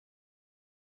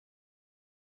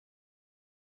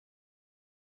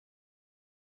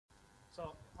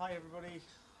So, hi everybody,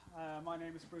 my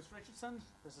name is Bruce Richardson,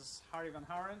 this is Haaren,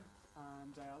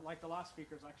 and like the last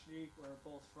speakers actually, we're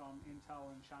both from Intel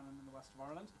and Shannon in the west of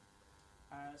Ireland.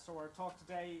 So our talk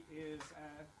today is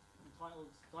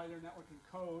entitled Dialer Networking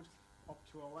Code up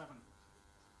to 11.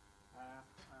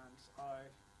 And I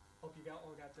hope you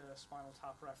all get the Spinal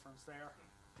Tap reference there.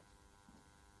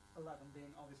 11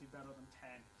 being obviously better than 10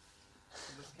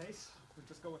 in this case. We'll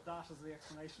just go with that as the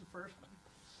explanation first.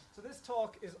 So this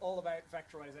talk is all about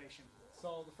vectorization.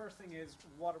 So the first thing is,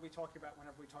 what are we talking about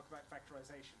whenever we talk about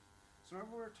vectorization? So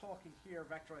whenever we're talking here,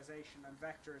 vectorization and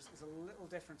vectors is a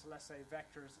little different to, let's say,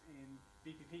 vectors in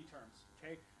VPP terms,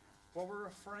 okay? What we're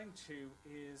referring to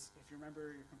is, if you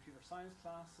remember your computer science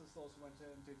classes, those who went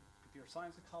into computer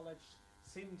science at college,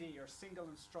 SIMD, or single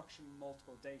instruction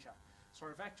multiple data. So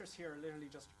our vectors here are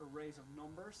literally just arrays of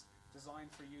numbers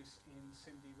designed for use in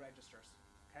SIMD registers,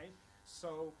 okay?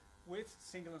 So with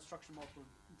single instruction multiple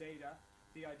data,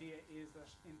 the idea is that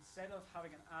instead of having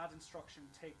an add instruction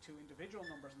take two individual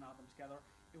numbers and add them together,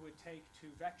 it would take two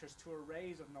vectors, two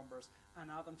arrays of numbers, and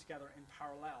add them together in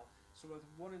parallel. So with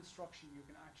one instruction, you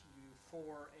can actually do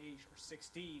 4, 8, or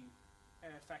 16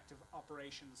 effective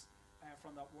operations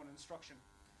from that one instruction.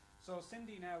 So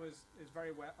SIMD now is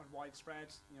very widespread.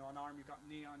 You know, on ARM you've got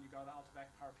Neon, you've got AltaVec,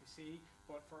 PowerPC,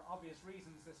 but for obvious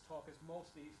reasons this talk is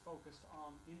mostly focused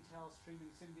on Intel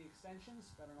streaming SIMD extensions,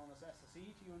 better known as SSE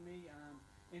to you and me, and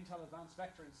Intel Advanced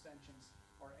Vector Extensions,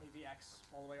 or AVX,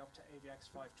 all the way up to AVX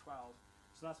 512.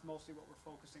 So that's mostly what we're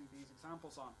focusing these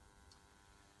examples on.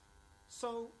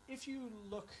 So if you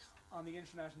look on the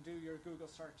internet and do your Google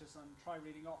searches and try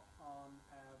reading up on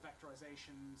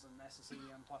vectorizations and SSE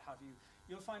and what have you,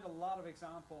 you'll find a lot of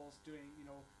examples doing, you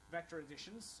know, vector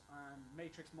additions and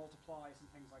matrix multiplies and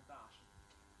things like that.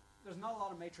 There's not a lot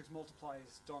of matrix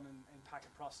multiplies done in packet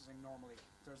processing normally.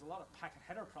 There's a lot of packet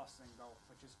header processing though,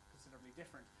 which is considerably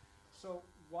different. So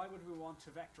why would we want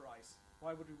to vectorize?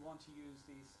 Why would we want to use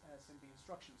these SIMD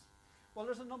instructions? Well,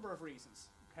 there's a number of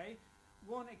reasons, okay?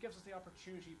 One, it gives us the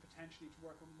opportunity potentially to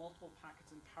work with multiple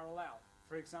packets in parallel.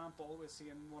 For example, we'll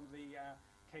see in one of the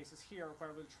cases here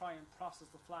where we'll try and process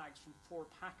the flags from 4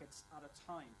 packets at a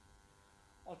time.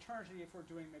 Alternatively, if we're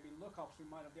doing maybe lookups, we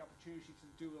might have the opportunity to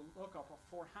do a lookup of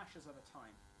 4 hashes at a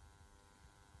time.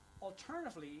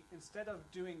 Alternatively, instead of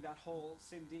doing that whole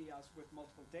SIMD as with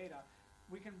multiple data,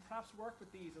 we can perhaps work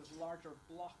with these as larger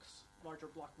blocks,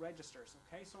 larger block registers,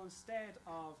 okay? So instead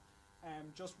of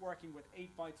just working with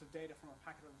 8 bytes of data from a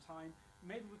packet at a time,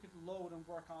 maybe we could load and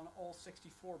work on all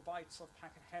 64 bytes of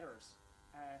packet headers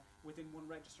within one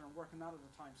register and work on that at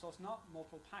a time. So it's not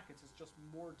multiple packets, it's just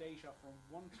more data from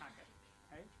one packet,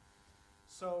 okay?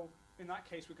 So in that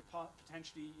case, we could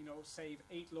potentially, you know, save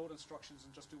 8 load instructions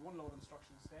and just do 1 load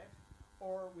instruction instead.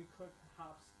 Or we could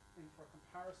perhaps, for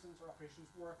comparisons or operations,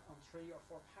 work on 3 or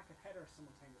 4 packet headers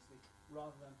simultaneously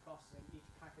rather than processing each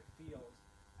packet field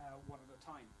one at a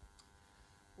time.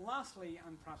 Lastly,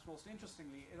 and perhaps most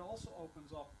interestingly, it also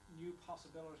opens up new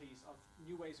possibilities of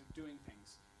new ways of doing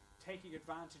things, taking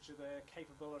advantage of the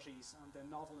capabilities and the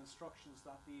novel instructions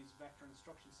that these vector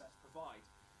instruction sets provide.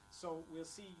 So we'll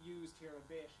see used here a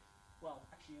bit, well,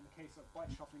 actually in the case of byte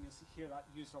shuffling, you'll see here that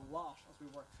used a lot as we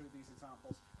work through these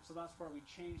examples. So that's where we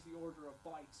change the order of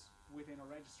bytes within a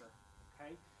register,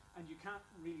 okay? And you can't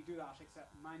really do that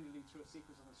except manually through a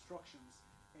sequence of instructions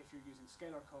if you're using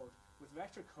scalar code. With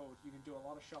vector code, you can do a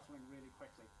lot of shuffling really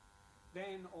quickly.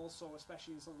 Then also,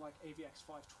 especially in something like AVX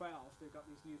 512, they've got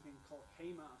these new things called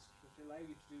K-mask, which allow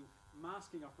you to do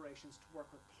masking operations to work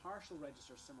with partial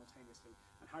registers simultaneously.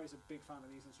 And Harry's a big fan of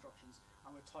these instructions,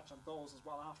 and we'll touch on those as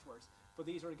well afterwards. But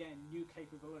these are, again, new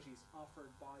capabilities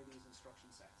offered by these instruction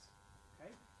sets.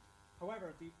 Okay?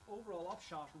 However, the overall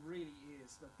upshot really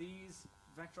is that these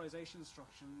vectorization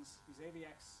instructions, these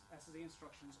AVX, SSE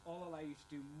instructions, all allow you to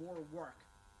do more work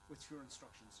with fewer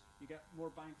instructions. You get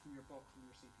more bang from your buck from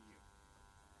your CPU.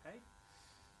 Okay?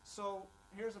 So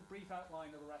here's a brief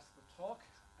outline of the rest of the talk.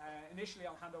 Initially,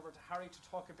 I'll hand over to Harry to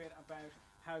talk a bit about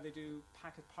how they do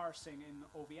packet parsing in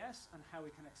OVS and how we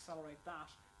can accelerate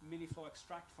that miniflow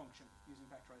extract function using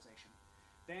vectorization.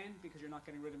 Then, because you're not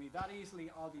getting rid of me that easily,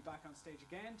 I'll be back on stage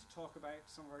again to talk about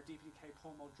some of our DPDK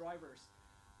POMO drivers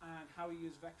and how we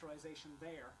use vectorization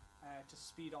there to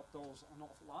speed up those an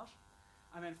awful lot.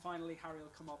 And then finally, Harry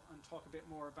will come up and talk a bit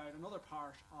more about another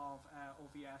part of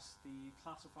OVS, the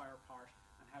classifier part,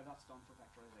 and how that's done for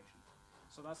vectorization.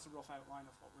 So that's the rough outline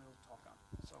of what we'll talk on.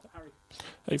 So, Harry.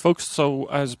 Hey folks, so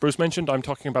as Bruce mentioned, I'm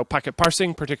talking about packet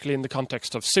parsing, particularly in the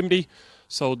context of SIMD.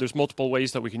 So there's multiple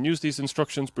ways that we can use these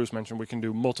instructions. Bruce mentioned we can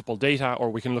do multiple data, or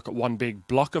we can look at one big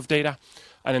block of data.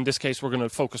 And in this case, we're going to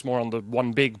focus more on the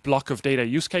one big block of data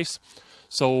use case.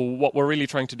 So what we're really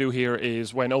trying to do here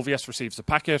is when OVS receives a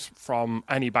packet from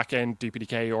any backend,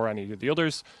 DPDK or any of the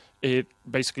others, it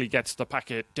basically gets the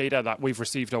packet data that we've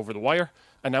received over the wire.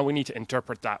 And now we need to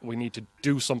interpret that. We need to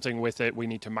do something with it. We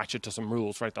need to match it to some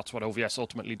rules, right? That's what OVS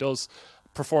ultimately does.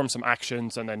 Perform some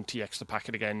actions and then TX the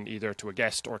packet again, either to a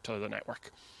guest or to the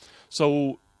network.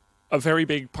 So a very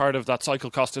big part of that cycle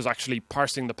cost is actually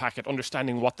parsing the packet,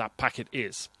 understanding what that packet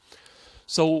is.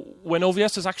 So when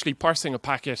OVS is actually parsing a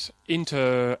packet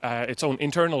into its own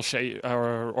internal shape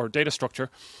or data structure,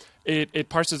 it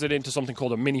parses it into something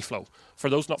called a mini flow.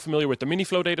 For those not familiar with the mini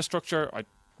flow data structure, I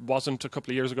wasn't a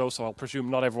couple of years ago, so I'll presume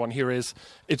not everyone here is.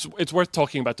 It's worth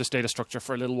talking about this data structure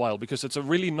for a little while because it's a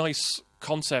really nice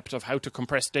concept of how to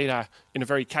compress data in a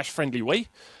very cache-friendly way.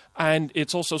 And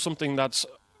it's also something that's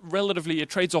relatively, it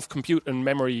trades off compute and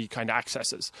memory kind of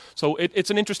accesses. So it's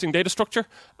an interesting data structure,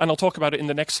 and I'll talk about it in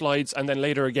the next slides and then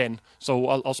later again. So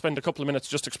I'll spend a couple of minutes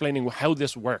just explaining how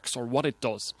this works or what it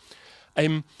does.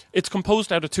 It's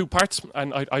composed out of two parts,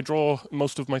 and I draw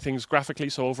most of my things graphically.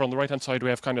 So over on the right-hand side, we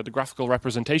have kind of the graphical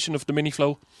representation of the mini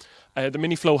flow. The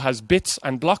mini flow has bits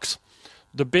and blocks.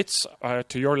 The bits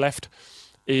to your left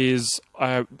is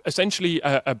essentially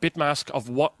a bit mask of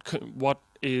what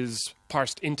is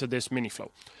parsed into this mini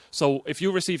flow. So if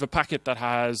you receive a packet that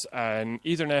has an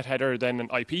Ethernet header, then an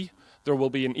IP, there will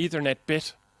be an Ethernet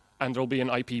bit, and there'll be an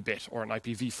IP bit or an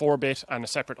IPv4 bit and a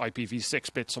separate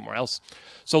IPv6 bit somewhere else.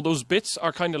 So those bits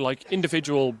are kind of like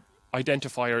individual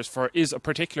identifiers for is a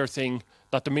particular thing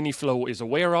that the mini flow is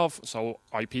aware of. So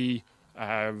IP,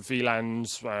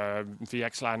 VLANs,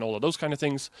 VXLAN, all of those kind of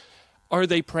things. Are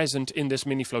they present in this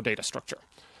mini flow data structure?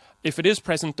 If it is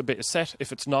present, the bit is set.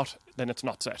 If it's not, then it's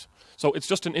not set. So it's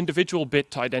just an individual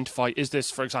bit to identify, is this,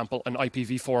 for example, an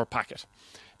IPv4 packet?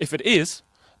 If it is,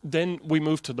 then we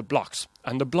move to the blocks.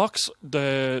 And the blocks,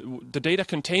 the data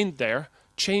contained there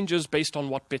changes based on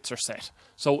what bits are set.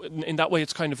 So in that way,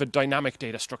 it's kind of a dynamic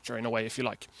data structure in a way, if you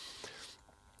like.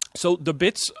 So the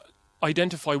bits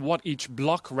identify what each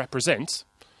block represents,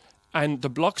 and the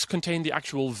blocks contain the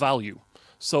actual value.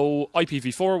 So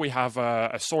IPv4, we have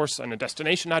a source and a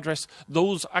destination address.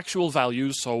 Those actual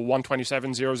values, so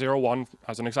 127.0.0.1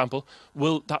 as an example,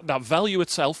 that value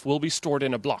itself will be stored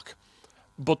in a block.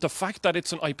 But the fact that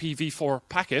it's an IPv4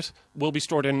 packet will be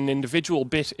stored in an individual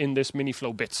bit in this mini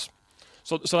flow bits.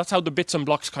 So that's how the bits and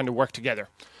blocks kind of work together.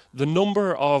 The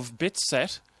number of bits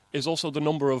set is also the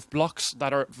number of blocks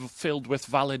that are filled with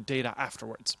valid data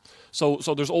afterwards. So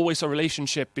there's always a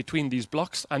relationship between these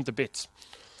blocks and the bits.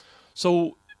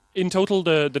 So in total,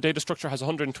 the data structure has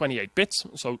 128 bits,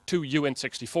 so 2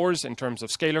 uint64s in terms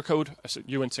of scalar code,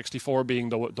 uint64 being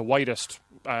the widest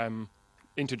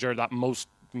integer that most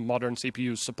modern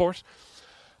CPUs support.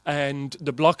 And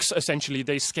the blocks, essentially,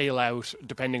 they scale out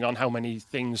depending on how many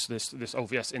things this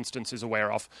OVS instance is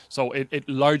aware of. So it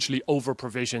largely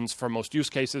over-provisions for most use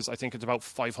cases. I think it's about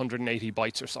 580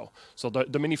 bytes or so. So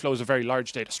the mini flow is a very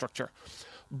large data structure.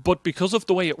 But because of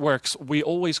the way it works, we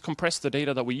always compress the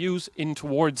data that we use in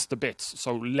towards the bits.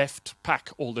 So left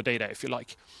pack all the data, if you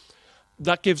like.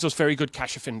 That gives us very good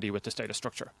cache affinity with this data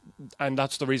structure. And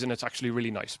that's the reason it's actually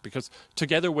really nice, because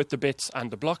together with the bits and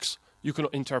the blocks, you can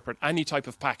interpret any type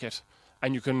of packet,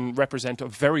 and you can represent a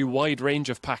very wide range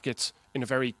of packets in a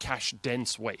very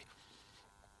cache-dense way.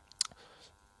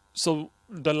 So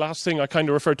the last thing, I kind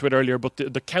of referred to it earlier, but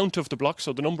the count of the blocks,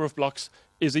 so the number of blocks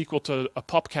is equal to a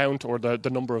pop count or the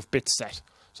number of bits set.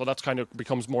 So that's kind of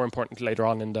becomes more important later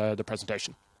on in the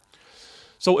presentation.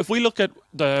 So if we look at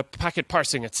the packet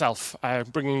parsing itself,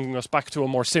 bringing us back to a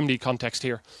more SIMD context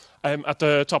here, at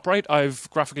the top right, I've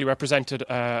graphically represented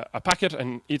a packet,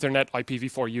 an Ethernet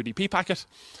IPv4 UDP packet,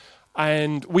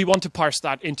 and we want to parse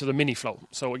that into the mini flow.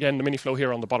 So again, the mini flow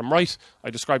here on the bottom right, I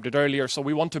described it earlier. So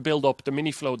we want to build up the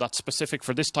mini flow that's specific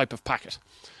for this type of packet.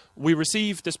 We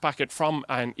receive this packet from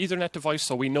an Ethernet device,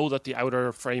 so we know that the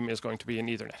outer frame is going to be an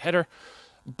Ethernet header.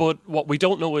 But what we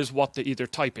don't know is what the ether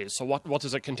type is. So what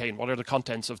does it contain? What are the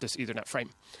contents of this Ethernet frame?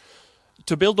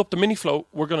 To build up the mini flow,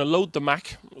 we're going to load the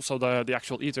MAC, so the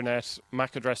actual Ethernet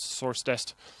MAC address, source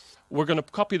dest. We're going to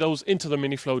copy those into the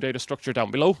mini flow data structure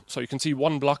down below. So you can see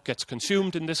one block gets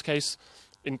consumed in this case.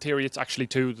 In theory, it's actually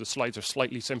 2. The slides are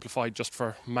slightly simplified just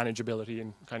for manageability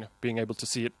and kind of being able to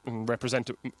see it and represent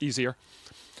it easier.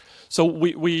 So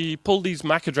we pull these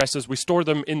MAC addresses, we store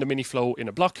them in the miniflow in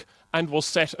a block, and we'll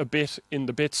set a bit in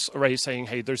the bits array saying,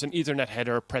 hey, there's an Ethernet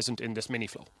header present in this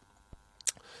miniflow.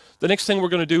 The next thing we're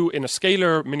going to do in a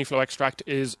scalar miniflow extract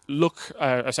is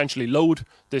essentially load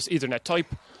this Ethernet type,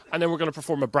 and then we're going to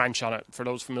perform a branch on it. For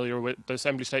those familiar with the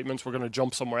assembly statements, we're going to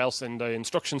jump somewhere else in the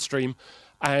instruction stream,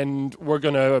 and we're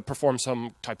going to perform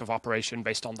some type of operation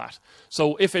based on that.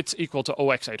 So if it's equal to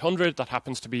OX800, that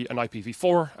happens to be an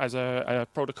IPv4 as a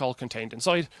protocol contained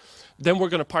inside, then we're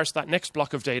going to parse that next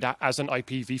block of data as an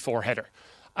IPv4 header.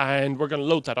 And we're going to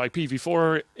load that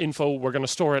IPv4 info. We're going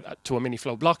to store it to a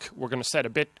miniflow block. We're going to set a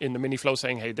bit in the miniflow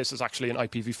saying, hey, this is actually an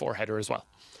IPv4 header as well,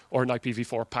 or an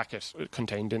IPv4 packet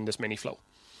contained in this miniflow.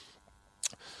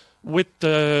 With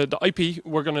the IP,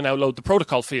 we're going to now load the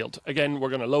protocol field. Again, we're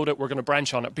going to load it. We're going to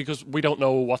branch on it because we don't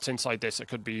know what's inside this. It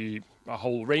could be a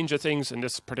whole range of things. In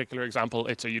this particular example,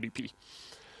 it's a UDP.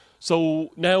 So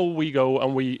now we go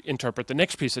and we interpret the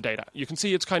next piece of data. You can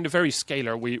see it's kind of very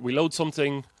scalar. We load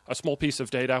something, a small piece of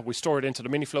data, we store it into the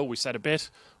miniflow, we set a bit,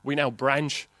 we now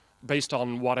branch based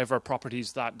on whatever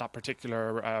properties that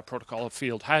particular protocol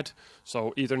field had,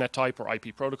 so Ethernet type or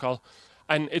IP protocol.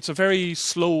 And it's a very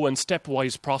slow and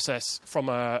stepwise process from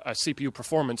a CPU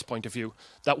performance point of view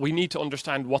that we need to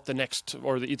understand what the next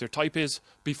or the ether type is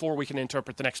before we can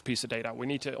interpret the next piece of data. We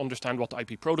need to understand what the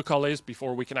IP protocol is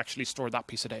before we can actually store that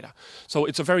piece of data. So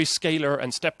it's a very scalar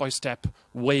and step-by-step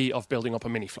way of building up a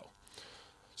miniflow.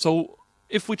 So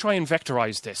if we try and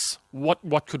vectorize this,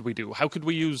 what could we do? How could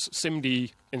we use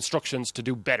SIMD instructions to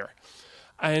do better?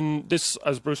 And this,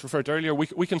 as Bruce referred to earlier,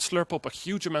 we can slurp up a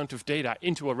huge amount of data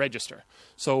into a register.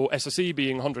 So SSE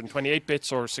being 128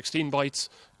 bits or 16 bytes,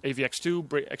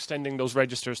 AVX2 extending those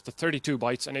registers to 32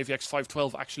 bytes, and AVX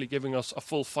 512 actually giving us a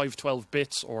full 512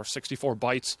 bits or 64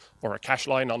 bytes, or a cache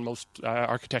line on most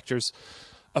architectures,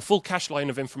 a full cache line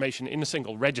of information in a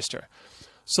single register.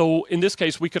 So in this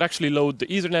case, we could actually load the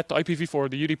Ethernet, the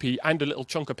IPv4, the UDP, and a little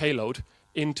chunk of payload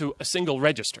into a single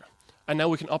register. And now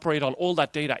we can operate on all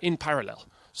that data in parallel.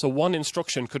 So one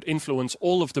instruction could influence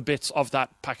all of the bits of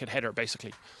that packet header,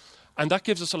 basically. And that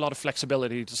gives us a lot of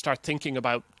flexibility to start thinking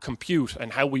about compute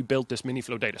and how we build this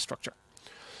miniflow data structure.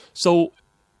 So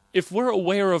if we're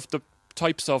aware of the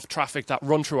types of traffic that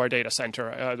run through our data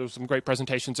center, there was some great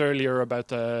presentations earlier about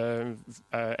the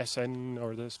SN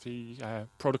or the SV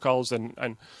protocols,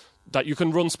 and that you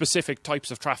can run specific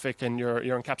types of traffic, and your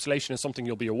encapsulation is something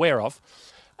you'll be aware of.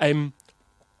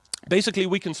 Basically,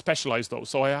 we can specialize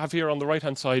those. So I have here on the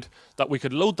right-hand side that we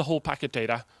could load the whole packet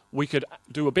data. We could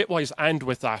do a bitwise AND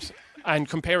with that and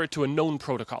compare it to a known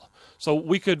protocol. So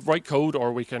we could write code,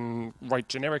 or we can write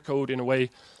generic code in a way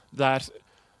that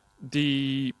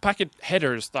the packet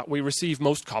headers that we receive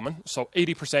most common, so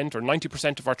 80% or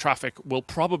 90% of our traffic, will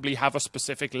probably have a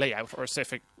specific layout or a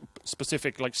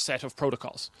specific like set of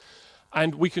protocols.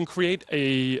 And we can create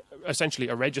essentially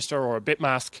a register or a bit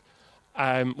mask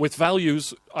with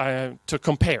values to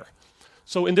compare.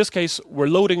 So in this case, we're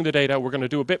loading the data, we're going to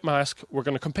do a bit mask, we're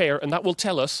going to compare, and that will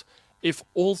tell us if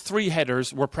all three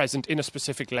headers were present in a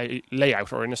specific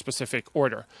layout or in a specific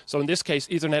order. So in this case,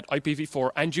 Ethernet,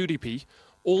 IPv4, and UDP,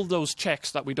 all those checks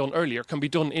that we done earlier can be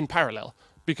done in parallel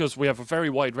because we have a very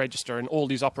wide register and all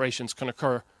these operations can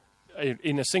occur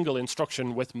in a single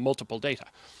instruction with multiple data.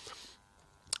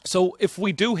 So if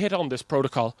we do hit on this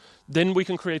protocol, then we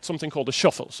can create something called a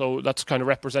shuffle. So that's kind of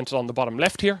represented on the bottom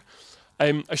left here.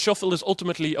 A shuffle is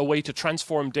ultimately a way to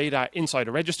transform data inside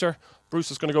a register.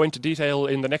 Bruce is going to go into detail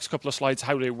in the next couple of slides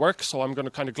how they work, so I'm going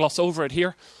to kind of gloss over it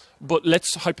here. But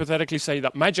let's hypothetically say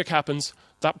that magic happens,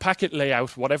 that packet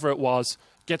layout, whatever it was,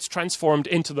 gets transformed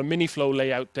into the miniflow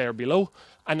layout there below,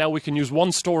 and now we can use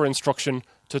one store instruction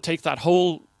to take that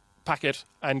whole packet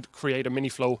and create a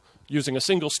miniflow using a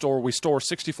single store. We store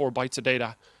 64 bytes of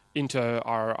data into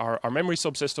our memory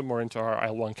subsystem or into our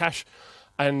L1 cache.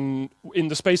 And in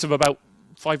the space of about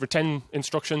 5 or 10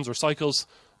 instructions or cycles,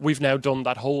 we've now done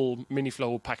that whole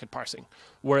miniflow packet parsing.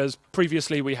 Whereas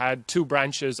previously we had 2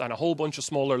 branches and a whole bunch of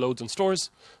smaller loads and stores,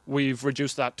 we've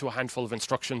reduced that to a handful of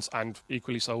instructions and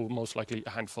equally so, most likely,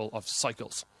 a handful of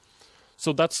cycles.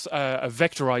 So that's a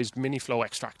vectorized miniflow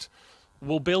extract.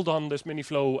 We'll build on this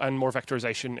miniflow and more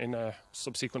vectorization in a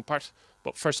subsequent part.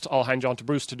 But first, I'll hand you on to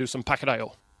Bruce to do some packet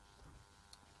I/O.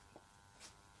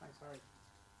 Thanks, Harry.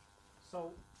 So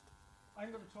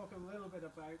I'm going to talk a little bit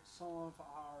about some of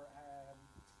our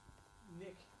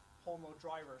NIC HOMO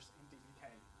drivers in DPDK.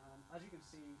 As you can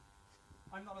see,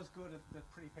 I'm not as good at the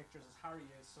pretty pictures as Harry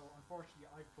is, so unfortunately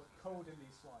I put code in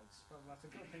these slides. So that's a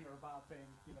good thing or a bad thing,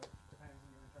 depending on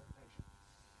your interpretation.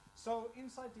 So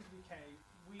inside DPDK,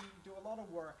 we do a lot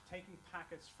of work taking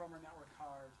packets from our network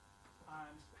card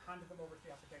and handed them over to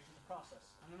the application to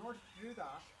process. And in order to do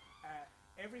that,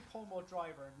 every POMO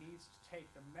driver needs to take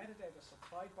the metadata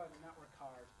supplied by the network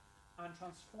card and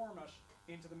transform it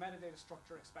into the metadata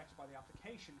structure expected by the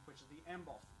application, which is the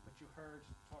MBUF, which you heard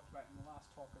talked about in the last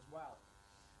talk as well.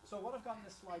 So what I've got in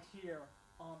this slide here,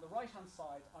 on the right-hand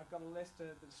side, I've got a list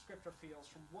of the descriptor fields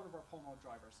from one of our POMO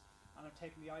drivers. And I've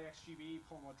taken the IXGBE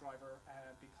POMO driver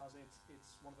because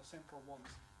it's one of the simpler ones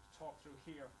to talk through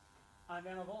here. And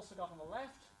then I've also got on the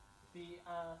left the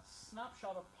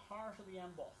snapshot of part of the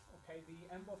MBUF, okay, the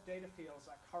MBUF data fields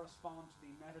that correspond to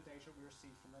the metadata we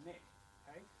receive from the NIC,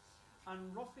 okay.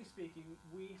 And roughly speaking,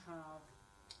 we have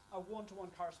a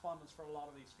one-to-one correspondence for a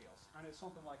lot of these fields, and it's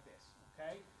something like this,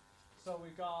 okay. So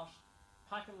we've got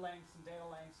packet lengths and data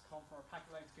lengths come from our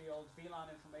packet length field, VLAN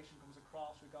information comes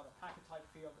across, we've got a packet type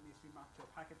field that needs to be mapped to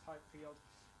a packet type field,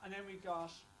 and then we've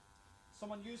got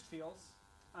some unused fields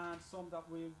and some that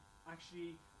we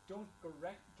actually don't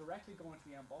directly go into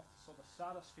the MBUF, so the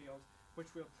status field,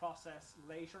 which we'll process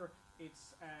later, it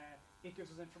gives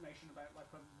us information about like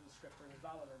whether the descriptor is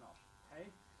valid or not,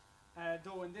 okay?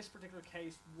 Though in this particular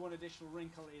case, one additional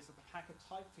wrinkle is that the packet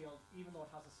type field, even though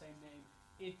it has the same name,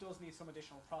 it does need some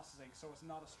additional processing, so it's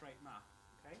not a straight map,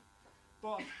 okay?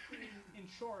 But in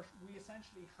short, we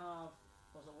essentially have,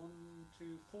 was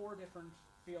it 4 different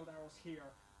field arrows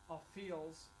here of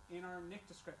fields in our NIC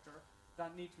descriptor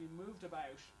that need to be moved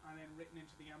about and then written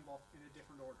into the MBUF in a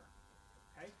different order,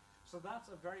 okay? So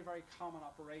that's a very, very common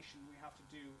operation we have to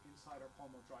do inside our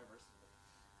POMO drivers.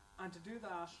 And to do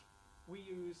that, we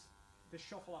use the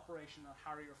shuffle operation that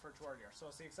Harry referred to earlier. So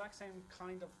it's the exact same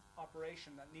kind of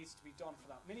operation that needs to be done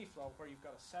for that mini flow, where you've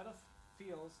got a set of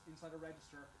fields inside a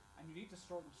register and you need to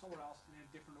store them somewhere else in a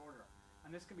different order.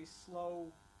 And this can be slow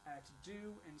to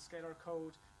do in scalar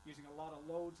code using a lot of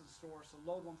loads and stores. So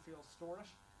load one field, store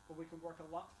it, but we can work a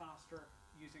lot faster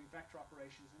using vector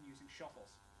operations and using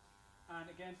shuffles. And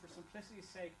again, for simplicity's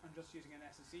sake, I'm just using an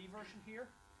SSE version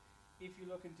here. If you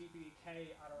look in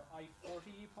DPDK at our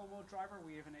I40 POMO driver,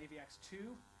 we have an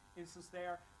AVX2 instance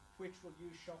there, which will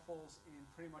use shuffles in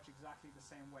pretty much exactly the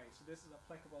same way. So this is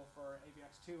applicable for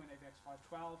AVX2 and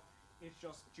AVX512. It's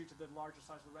just due to the larger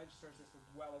size of the registers, this would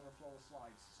well overflow the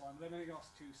slides. So I'm limiting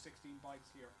us to 16 bytes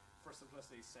here for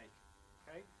simplicity's sake.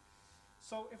 Okay.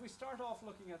 So if we start off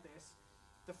looking at this,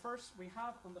 the first we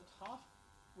have on the top,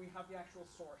 we have the actual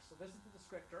source. So this is the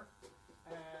descriptor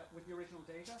with the original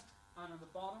data. And on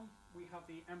the bottom, we have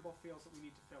the MBUF fields that we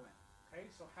need to fill in. Okay,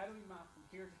 so how do we map from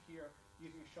here to here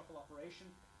using a shuffle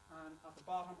operation? And at the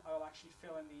bottom, I'll actually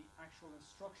fill in the actual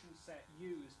instruction set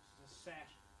used to set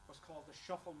what's called the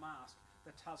shuffle mask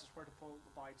that tells us where to pull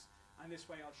the bytes. And this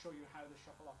way, I'll show you how the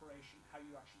shuffle operation, how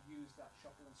you actually use that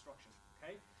shuffle instruction.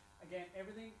 Okay, again,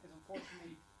 everything is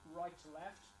unfortunately right to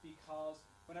left, because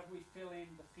whenever we fill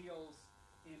in the fields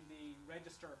in the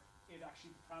register, it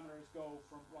actually, the parameters go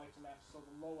from right to left, so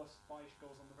the lowest byte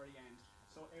goes on the very end.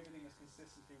 So everything is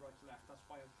consistently right to left. That's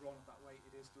why I've drawn it that way.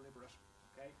 It is deliberate,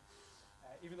 okay?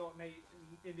 Even though it may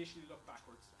initially look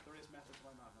backwards, there is method to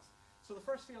my madness. So the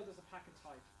first field is a packet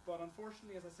type, but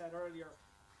unfortunately, as I said earlier,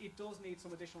 it does need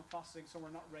some additional processing, so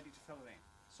we're not ready to fill it in.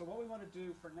 So what we want to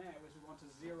do for now is we want to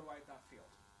zero out that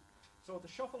field. So the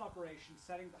shuffle operation,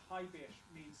 setting the high bit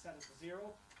means set it to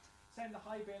 0. Setting the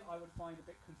high bit I would find a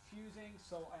bit confusing,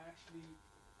 so I actually,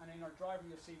 and in our driver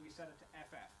you'll see we set it to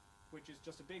FF, which is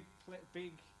just a big,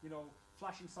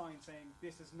 flashing sign saying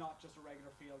this is not just a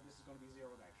regular field, this is going to be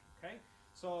zeroed out, okay?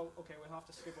 So, okay, we'll have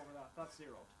to skip over that, that's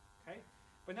zeroed, okay?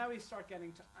 But now we start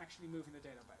getting to actually moving the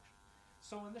data about.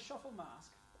 So in the shuffle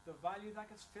mask, the value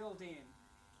that gets filled in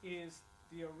is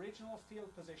the original field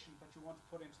position that you want to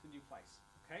put into the new place,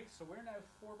 okay? So we're now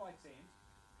 4 bytes in,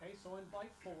 okay? So in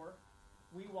byte 4,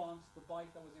 we want the byte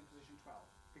that was in position 12,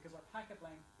 because our packet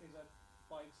length is at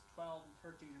bytes 12 and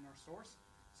 13 in our source.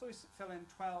 So we fill in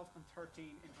 12 and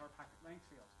 13 into our packet length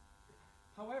field.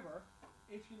 However,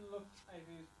 if you look at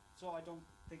it, so I don't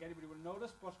think anybody would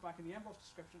notice, but back in the MBUF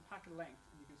description, packet length,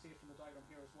 and you can see it from the diagram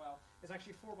here as well, is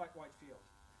actually a 4-byte wide field.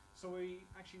 So we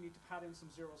actually need to pad in some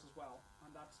zeros as well,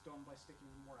 and that's done by sticking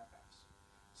in more FFs.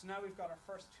 So now we've got our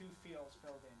first 2 fields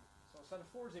filled in. So instead of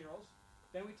 4 zeros,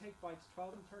 then we take bytes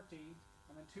 12 and 13,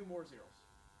 and then 2 more zeros,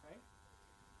 okay?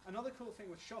 Another cool thing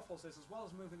with shuffles is, as well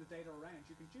as moving the data around,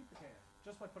 you can duplicate it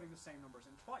just by putting the same numbers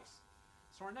in twice.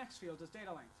 So our next field is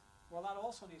data length. Well, that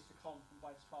also needs to come from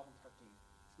bytes 12 and 13.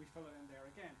 We fill it in there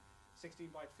again.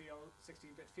 16-byte field,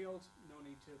 16-bit field, no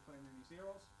need to put in any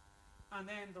zeros. And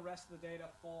then the rest of the data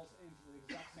falls into the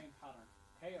exact same pattern.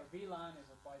 Okay, our VLAN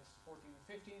is at bytes 14 and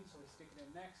 15, so we stick it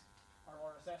in next.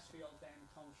 Our RSS field then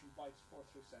comes from bytes 4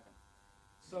 through 7.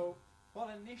 So While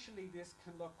initially this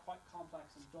can look quite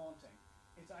complex and daunting,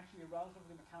 it's actually a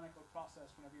relatively mechanical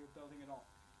process whenever you're building it up.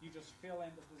 You just fill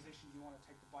in the position you want to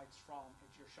take the bytes from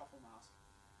into your shuffle mask.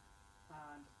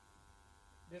 And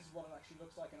this is what it actually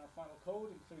looks like in our final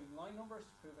code, including line numbers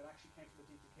to prove it actually came from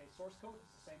the DPDK source code.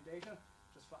 It's the same data,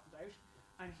 just flattened out.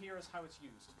 And here is how it's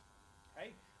used.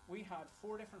 Okay? We had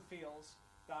 4 different fields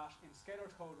that in scalar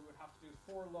code we would have to do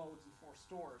 4 loads and 4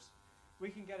 stores.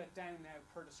 We can get it down now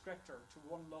per descriptor to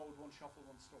 1 load, 1 shuffle,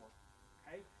 1 store.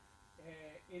 Okay?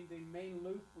 In the main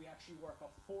loop, we actually work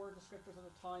off 4 descriptors at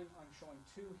a time. I'm showing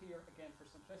 2 here, again, for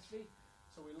simplicity.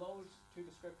 So we load 2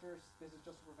 descriptors. This is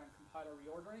just to prevent compiler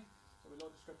reordering. So we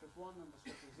load descriptors 1 and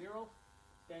descriptor 0.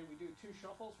 Then we do 2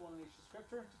 shuffles, 1 in each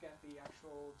descriptor, to get the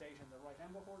actual data in the right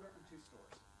envelope order, and 2 stores.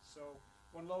 So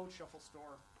 1 load, shuffle,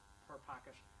 store per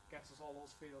packet gets us all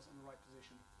those fields in the right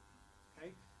position.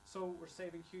 Okay? So we're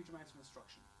saving huge amounts of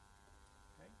instruction.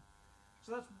 Okay?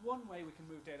 So that's one way we can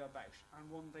move data about, and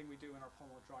one thing we do in our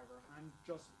Pomo driver. And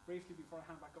just briefly before I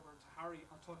hand back over to Harry,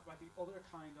 I'll talk about the other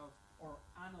kind of, or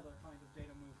another kind of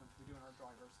data movement we do in our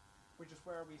drivers, which is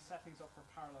where we set things up for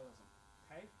parallelism.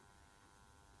 Okay?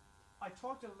 I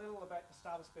talked a little about the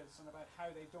status bits and about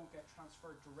how they don't get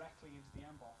transferred directly into the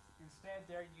MBOF. Instead,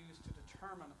 they're used to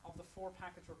determine of the 4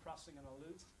 packets we're processing in a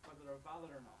loop whether they're valid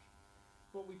or not.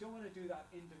 But we don't want to do that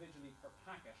individually per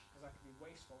packet, because that can be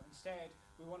wasteful. Instead,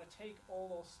 we want to take all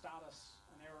those status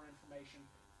and error information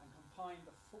and combine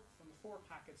from the 4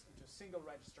 packets into a single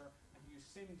register and use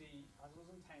SIMD as was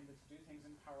intended to do things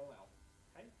in parallel.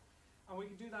 Okay? And we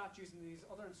can do that using these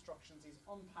other instructions, these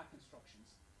unpack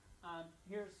instructions. And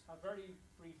here's a very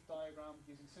brief diagram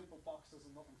using simple boxes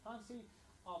and nothing fancy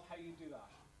of how you do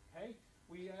that. Okay?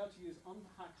 We have to use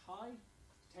unpack high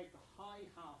to take the high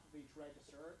half of each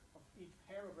register, of each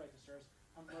pair of registers,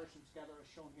 and merge them together as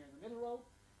shown here in the middle row.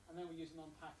 And then we use an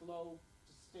unpack low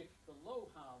to stick the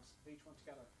low halves of each one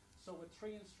together. So with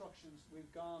 3 instructions, we've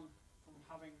gone from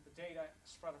having the data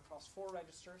spread across 4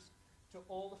 registers to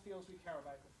all the fields we care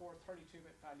about, the 4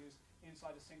 32-bit values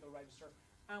inside a single register.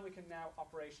 And we can now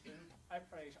operate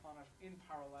on it in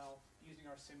parallel using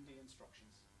our SIMD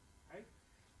instructions. Okay?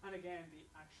 And again, the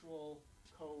actual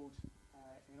code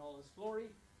in all its glory.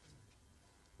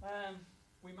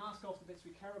 We mask off the bits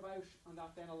we care about, and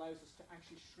that then allows us to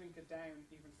actually shrink it down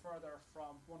even further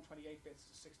from 128 bits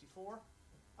to 64,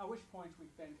 at which point we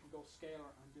then can go scalar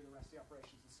and do the rest of the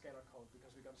operations in scalar code, because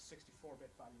we've got a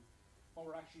 64-bit value. What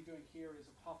we're actually doing here is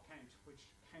a pop count, which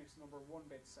counts the number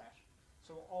 1-bit set.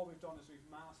 So all we've done is we've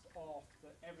masked off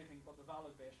everything but the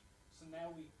valid bit. So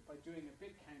now by doing a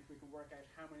bit count, we can work out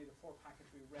how many of the 4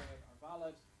 packets we read are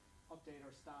valid, update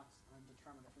our stats, and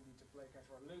determine if we need to break out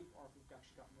our loop or if we've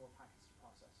actually got more packets to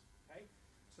process. Okay?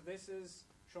 So this is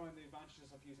showing the advantages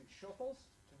of using shuffles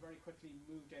to very quickly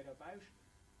move data about,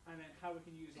 and then how we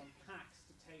can use unpacks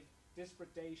to take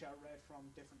disparate data read from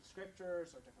different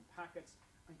descriptors or different packets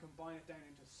and combine it down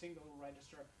into a single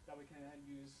register that we can then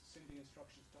use SIMD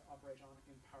instructions to operate on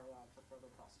in parallel for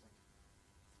further processing.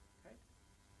 Okay?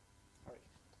 All right.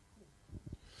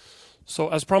 So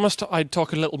as promised, I'd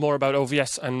talk a little more about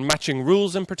OVS and matching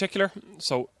rules in particular.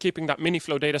 So keeping that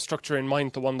mini-flow data structure in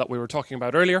mind, the one that we were talking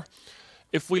about earlier.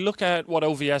 If we look at what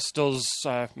OVS does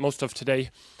most of today,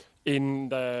 in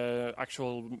the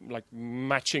actual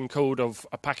matching code of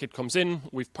a packet comes in,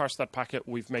 we've parsed that packet,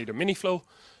 we've made a mini-flow.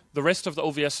 The rest of the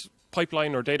OVS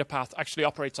pipeline or data path actually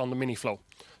operates on the mini-flow.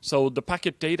 So the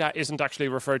packet data isn't actually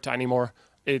referred to anymore.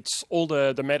 It's all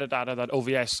the metadata that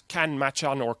OVS can match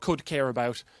on or could care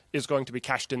about is going to be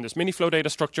cached in this mini-flow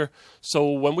data structure. So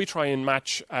when we try and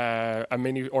match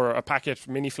a packet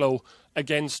mini-flow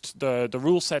against the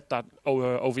rule set that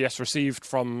OVS received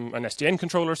from an SDN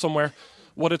controller somewhere,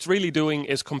 what it's really doing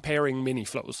is comparing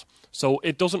mini-flows. So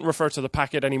it doesn't refer to the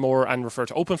packet anymore and refer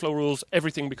to open-flow rules.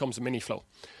 Everything becomes a mini-flow.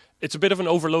 It's a bit of an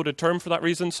overloaded term for that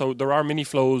reason. So there are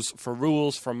mini-flows for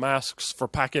rules, for masks, for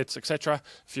packets, etc.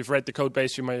 If you've read the code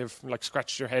base, you may have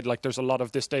scratched your head there's a lot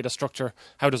of this data structure.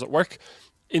 How does it work?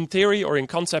 In theory or in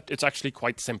concept, it's actually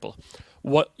quite simple.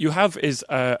 What you have is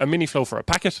a mini-flow for a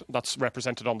packet. That's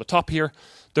represented on the top here.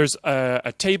 There's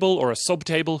a table or a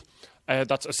subtable.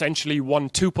 That's essentially one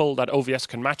tuple that OVS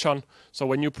can match on. So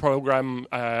when you program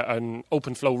an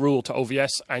open-flow rule to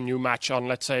OVS and you match on,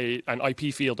 let's say, an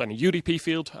IP field and a UDP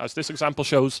field, as this example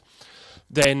shows,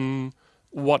 then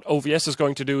what OVS is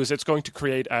going to do is it's going to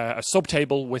create a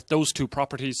subtable with those 2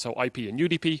 properties, so IP and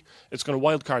UDP. It's going to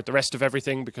wildcard the rest of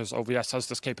everything because OVS has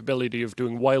this capability of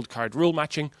doing wildcard rule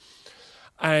matching.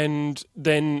 And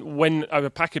then when a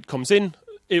packet comes in,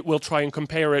 it will try and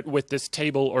compare it with this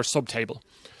table or subtable.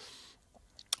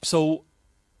 So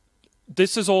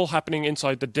this is all happening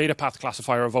inside the data path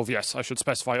classifier of OVS. I should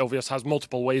specify OVS has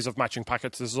multiple ways of matching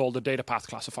packets. This is all the data path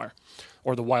classifier,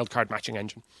 or the wildcard matching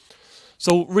engine.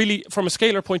 So really, from a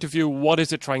scalar point of view, what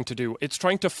is it trying to do? It's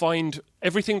trying to find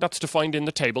everything that's defined in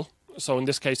the table. So in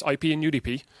this case, IP and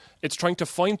UDP. It's trying to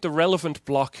find the relevant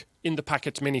block in the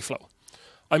packet's miniflow.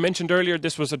 I mentioned earlier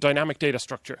this was a dynamic data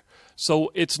structure.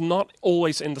 So it's not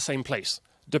always in the same place.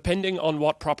 Depending on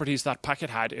what properties that packet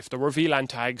had, if there were VLAN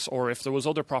tags or if there was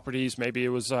other properties, maybe it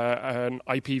was an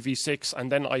IPv6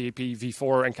 and then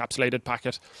IPv4 encapsulated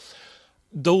packet,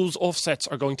 those offsets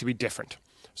are going to be different.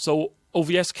 So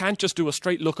OVS can't just do a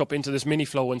straight lookup into this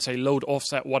miniflow and say load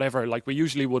offset whatever like we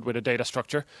usually would with a data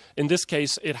structure. In this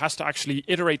case, it has to actually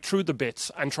iterate through the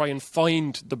bits and try and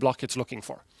find the block it's looking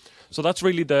for. So that's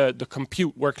really the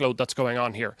compute workload that's going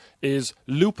on here, is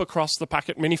loop across the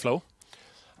packet miniflow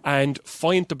and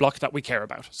find the block that we care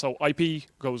about. So IP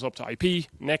goes up to IP.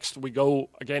 Next we go,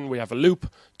 again, we have a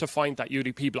loop to find that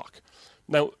UDP block.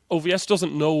 Now, OVS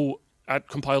doesn't know at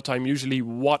compile time usually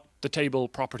what the table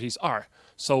properties are.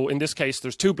 So in this case,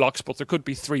 there's 2 blocks, but there could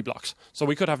be 3 blocks. So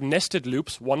we could have nested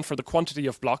loops, one for the quantity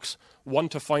of blocks, one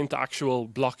to find the actual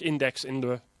block index in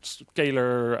the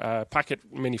scalar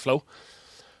packet miniflow,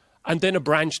 and then a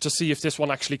branch to see if this one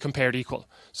actually compared equal.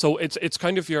 So it's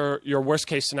kind of your worst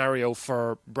case scenario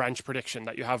for branch prediction,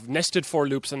 that you have nested for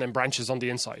loops and then branches on the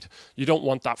inside. You don't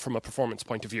want that from a performance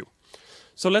point of view.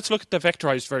 So let's look at the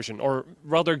vectorized version, or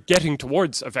rather getting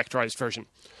towards a vectorized version.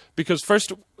 Because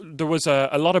first, there was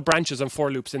a lot of branches and for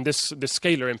loops in this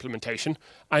scalar implementation,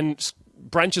 and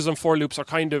branches and for loops are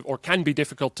kind of, or can be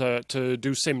difficult to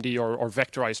do SIMD or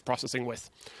vectorized processing with.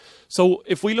 So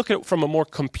if we look at it from a more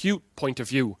compute point of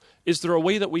view, is there a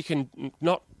way that we can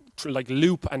not like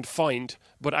loop and find,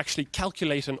 but actually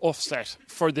calculate an offset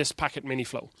for this packet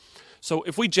miniflow? So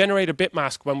if we generate a bit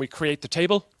mask when we create the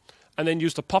table, and then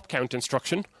use the pop count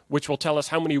instruction, which will tell us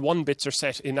how many 1 bits are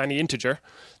set in any integer,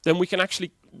 then we can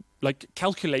actually like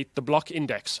calculate the block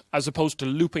index as opposed to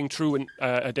looping through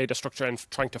a data structure and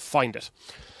trying to find it.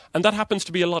 And that happens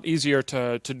to be a lot easier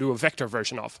to do a vector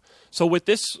version of. So with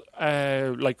this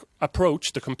like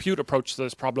approach, the compute approach to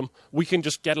this problem, we can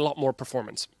just get a lot more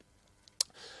performance.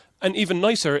 And even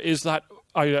nicer is that,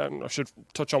 I should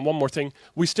touch on one more thing,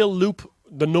 we still loop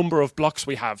the number of blocks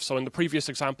we have. So in the previous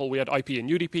example, we had IP and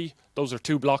UDP. Those are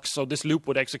 2 blocks, so this loop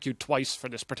would execute twice for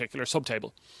this particular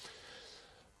subtable.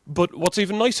 But what's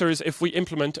even nicer is if we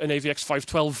implement an AVX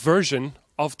 512 version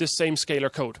of this same scalar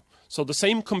code. So the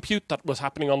same compute that was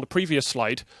happening on the previous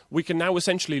slide, we can now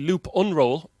essentially loop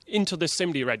unroll into this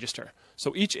SIMD register.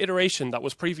 So each iteration that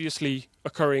was previously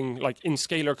occurring like in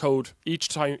scalar code, each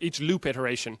loop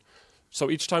iteration, so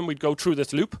each time we'd go through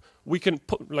this loop, we can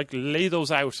lay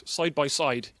those out side by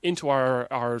side into our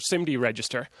SIMD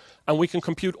register, and we can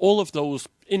compute all of those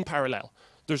in parallel.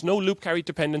 There's no loop carry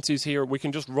dependencies here. We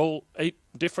can just roll 8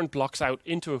 different blocks out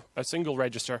into a single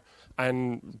register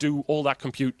and do all that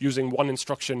compute using one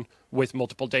instruction with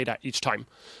multiple data each time.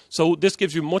 So this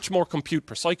gives you much more compute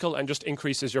per cycle and just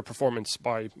increases your performance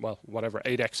by, well, whatever,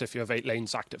 8x if you have 8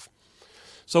 lanes active.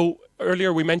 So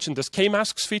earlier we mentioned this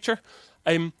K-masks feature.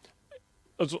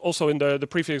 Also in the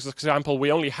previous example,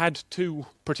 we only had 2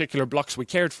 particular blocks we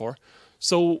cared for.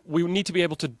 So we need to be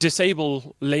able to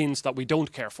disable lanes that we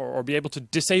don't care for, or be able to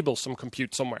disable some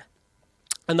compute somewhere.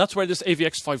 And that's where this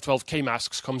AVX 512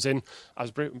 K-masks comes in,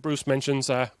 as Bruce mentions,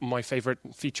 my favorite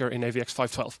feature in AVX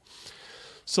 512.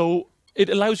 So it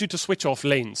allows you to switch off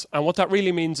lanes. And what that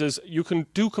really means is you can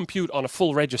do compute on a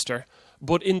full register,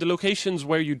 but in the locations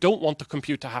where you don't want the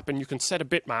compute to happen, you can set a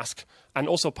bit mask and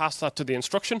also pass that to the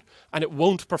instruction, and it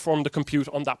won't perform the compute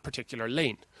on that particular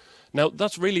lane. Now,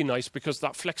 that's really nice because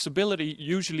that flexibility,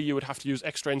 usually you would have to use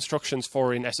extra instructions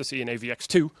for in SSE and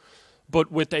AVX2,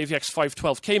 but with the AVX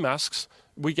 512 K-masks,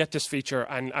 we get this feature,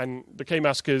 and the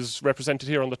K-mask is represented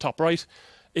here on the top right.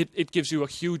 It gives you a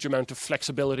huge amount of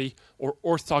flexibility or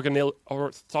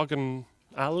orthogonality.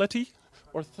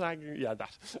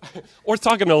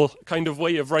 Orthogonal kind of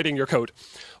way of writing your code.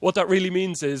 What that really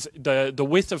means is the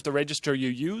width of the register you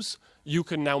use, you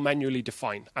can now manually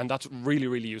define, and that's really,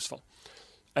 really useful.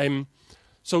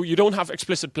 So you don't have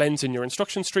explicit blends in your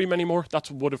instruction stream anymore. That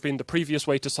would have been the previous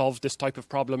way to solve this type of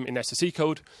problem in SSE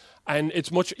code. And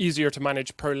it's much easier to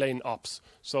manage per lane ops.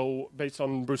 So based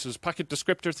on Bruce's packet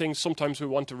descriptor thing, sometimes we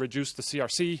want to reduce the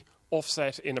CRC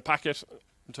offset in a packet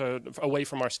away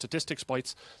from our statistics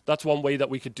bytes. That's one way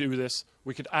that we could do this.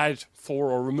 We could add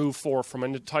 4 or remove 4 from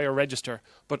an entire register,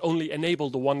 but only enable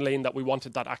the one lane that we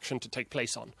wanted that action to take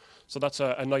place on. So that's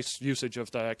a nice usage of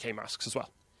the K-masks as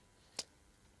well.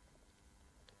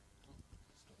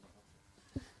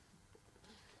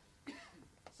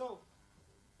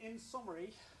 in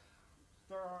summary,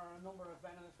 there are a number of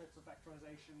benefits of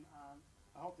vectorization.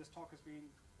 I hope this talk has been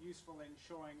useful in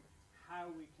showing how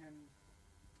we can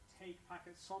take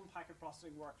some packet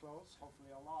processing workloads, hopefully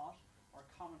a lot, or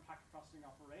common packet processing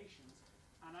operations,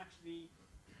 and actually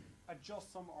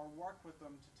adjust them or work with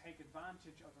them to take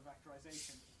advantage of the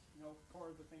vectorization. You know,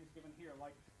 for the things given here,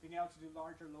 like being able to do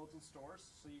larger loads and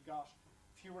stores, so you got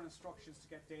fewer instructions to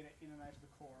get data in and out of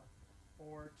the core,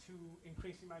 or to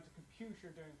increase the amount of compute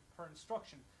you're doing per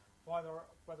instruction,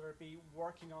 whether it be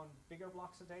working on bigger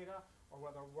blocks of data or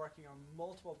whether working on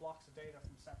multiple blocks of data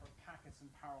from separate packets in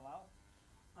parallel.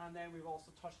 And then we've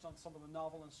also touched on some of the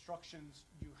novel instructions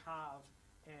you have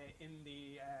in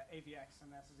the AVX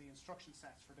and SSE instruction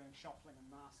sets for doing shuffling and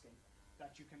masking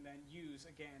that you can then use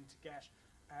again to get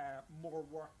more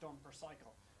work done per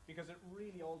cycle. Because it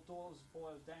really all does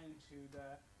boil down to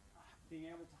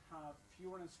being able to have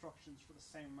fewer instructions for the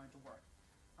same amount of work.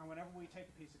 And whenever we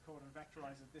take a piece of code and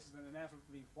vectorize it, this is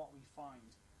inevitably what we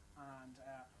find. And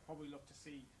what we look to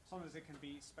see, sometimes it can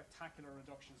be spectacular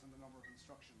reductions in the number of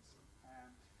instructions.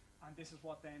 And this is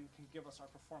what then can give us our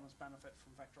performance benefit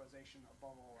from vectorization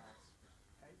above all else.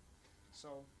 Okay?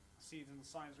 So, see it in the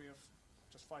signs, we have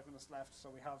just 5 minutes left, so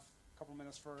we have a couple of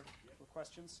minutes for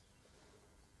questions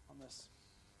on this.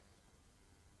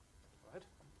 Go ahead.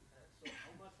 So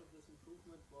how much of this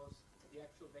improvement was the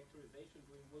actual vectorization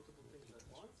doing multiple things at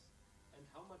once? And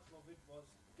how much of it was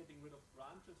getting rid of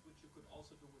branches, which you could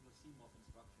also do with a CMOS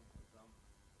instruction, for example?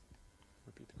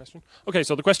 Repeat the question. Okay,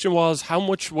 so the question was how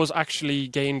much was actually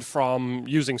gained from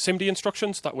using SIMD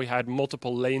instructions, that we had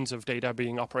multiple lanes of data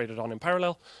being operated on in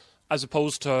parallel, as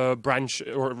opposed to branch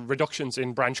or reductions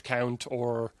in branch count,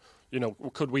 or, you know,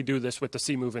 could we do this with the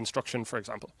CMove instruction, for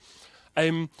example?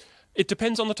 It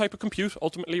depends on the type of compute,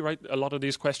 ultimately, right? A lot of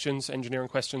these questions, engineering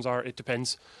questions, it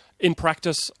depends. In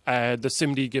practice, the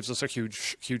SIMD gives us a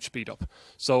huge speed up.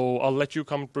 So I'll let you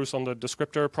comment, Bruce, on the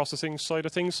descriptor processing side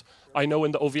of things. I know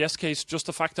in the OVS case, just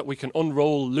the fact that we can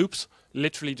unroll loops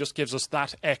literally just gives us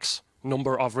that X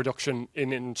number of reduction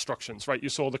in instructions, right? You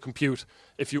saw the compute.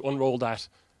 If you unroll that,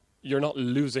 you're not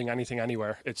losing anything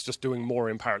anywhere. It's just doing more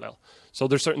in parallel. So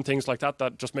there's certain things like that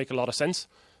that just make a lot of sense.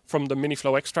 From the mini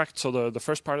flow extract, so the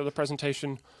first part of the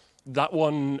presentation, that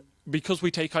one, because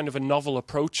we take kind of a novel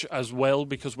approach as well,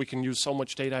 because we can use so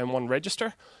much data in one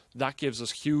register, that gives us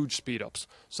huge speed ups.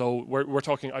 So we're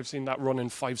talking, I've seen that run in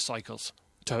 5 cycles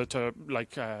to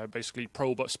basically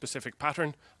probe a specific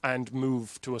pattern and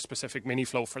move to a specific mini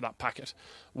flow for that packet.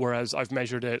 Whereas I've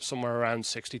measured it somewhere around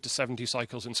 60 to 70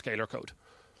 cycles in scalar code.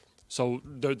 So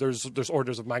there's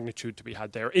orders of magnitude to be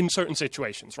had there in certain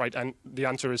situations, right? And the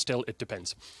answer is still, it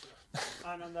depends.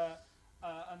 And on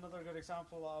another good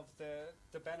example of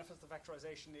the benefits of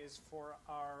vectorization is for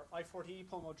our I40E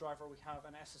Pulmo driver, we have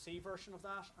an SSE version of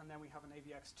that, and then we have an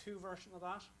AVX2 version of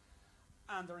that.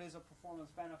 And there is a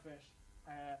performance benefit.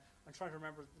 I'm trying to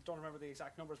remember, don't remember the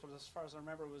exact numbers, but as far as I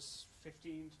remember, it was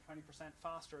 15 to 20%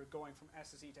 faster going from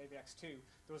SSE to AVX2.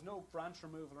 There was no branch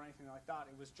removal or anything like that.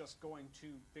 It was just going to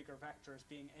bigger vectors,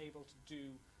 being able to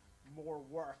do more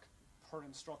work per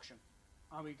instruction.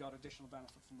 And we got additional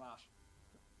benefit from that.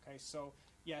 Okay, so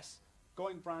yes,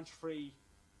 going branch-free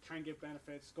can give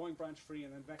benefits. Going branch-free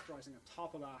and then vectorizing on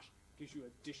top of that gives you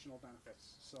additional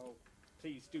benefits. So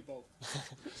please do both.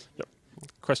 Yep.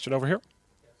 Question over here.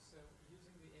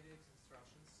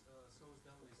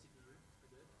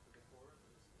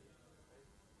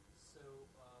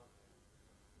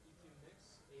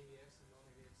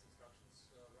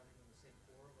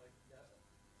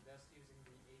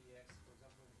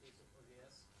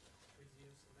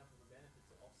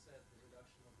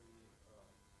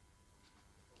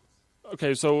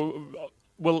 Okay, so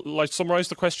will I summarize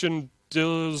the question?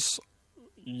 Does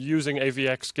using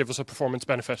AVX give us a performance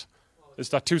benefit? Is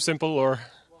that too simple, or?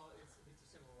 Well, it's a bit too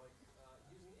simple. Like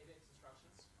using AVX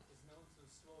instructions is known to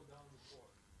slow down the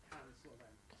core. Can slow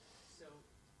down. So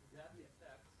that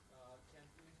effect can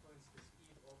influence the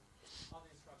speed of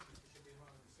other instructions which should be run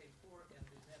on the same core, and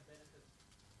the net benefit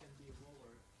can be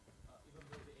lower, even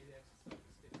though the AVX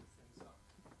instruction speeds things up.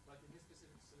 But in this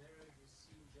specific scenario, you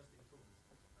see just improvement.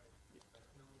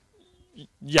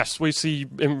 Yes, we see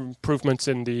improvements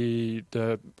in the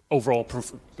overall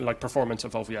performance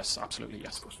of OVS. Absolutely,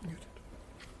 yes. All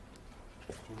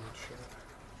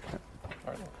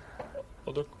right.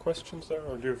 Other questions there,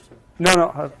 or do you have to?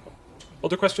 No.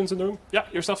 Other questions in the room? Yeah,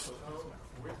 yourself.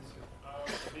 With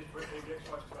AVX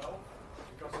 512,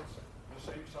 because it's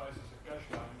the same size as a cache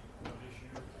line,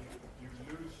 you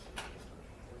lose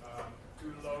 2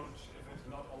 loads if it's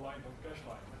not aligned on cache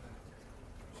line.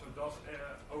 So does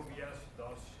OVS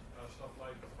stuff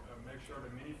like make sure the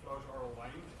mini flows are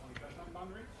aligned on cache line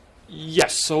boundary?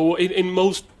 Yes, so in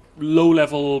most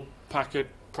low-level packet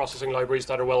processing libraries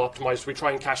that are well optimized, we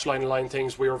try and cache line align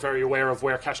things. We are very aware of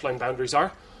where cache line boundaries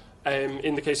are.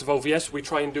 In the case of OVS, we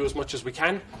try and do as much as we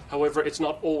can. However, it's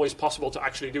not always possible to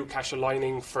actually do cache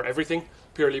aligning for everything,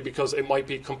 purely because it might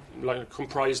be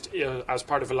comprised as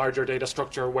part of a larger data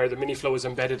structure where the miniflow is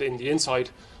embedded in the inside,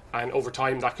 and over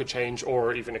time that could change,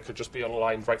 or even it could just be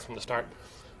unaligned right from the start.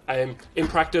 In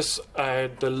practice,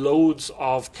 the loads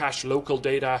of cache local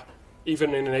data,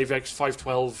 even in an AVX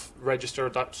 512 register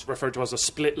that's referred to as a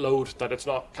split load, that it's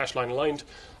not cache line aligned,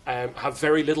 have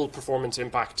very little performance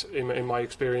impact in my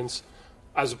experience,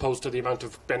 as opposed to the amount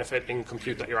of benefit in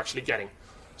compute that you're actually getting.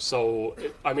 So,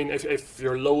 I mean, if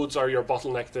your loads are your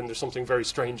bottleneck, then there's something very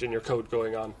strange in your code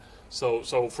going on. So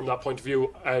from that point of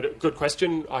view, good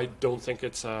question. I don't think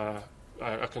it's a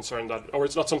concern that, or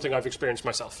it's not something I've experienced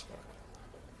myself.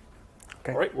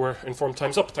 Okay. All right, we're informed.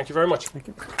 Time's up. Thank you very much. Thank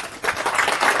you.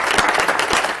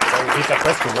 Repeat that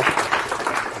question, no?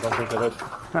 I don't think I did.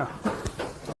 Oh.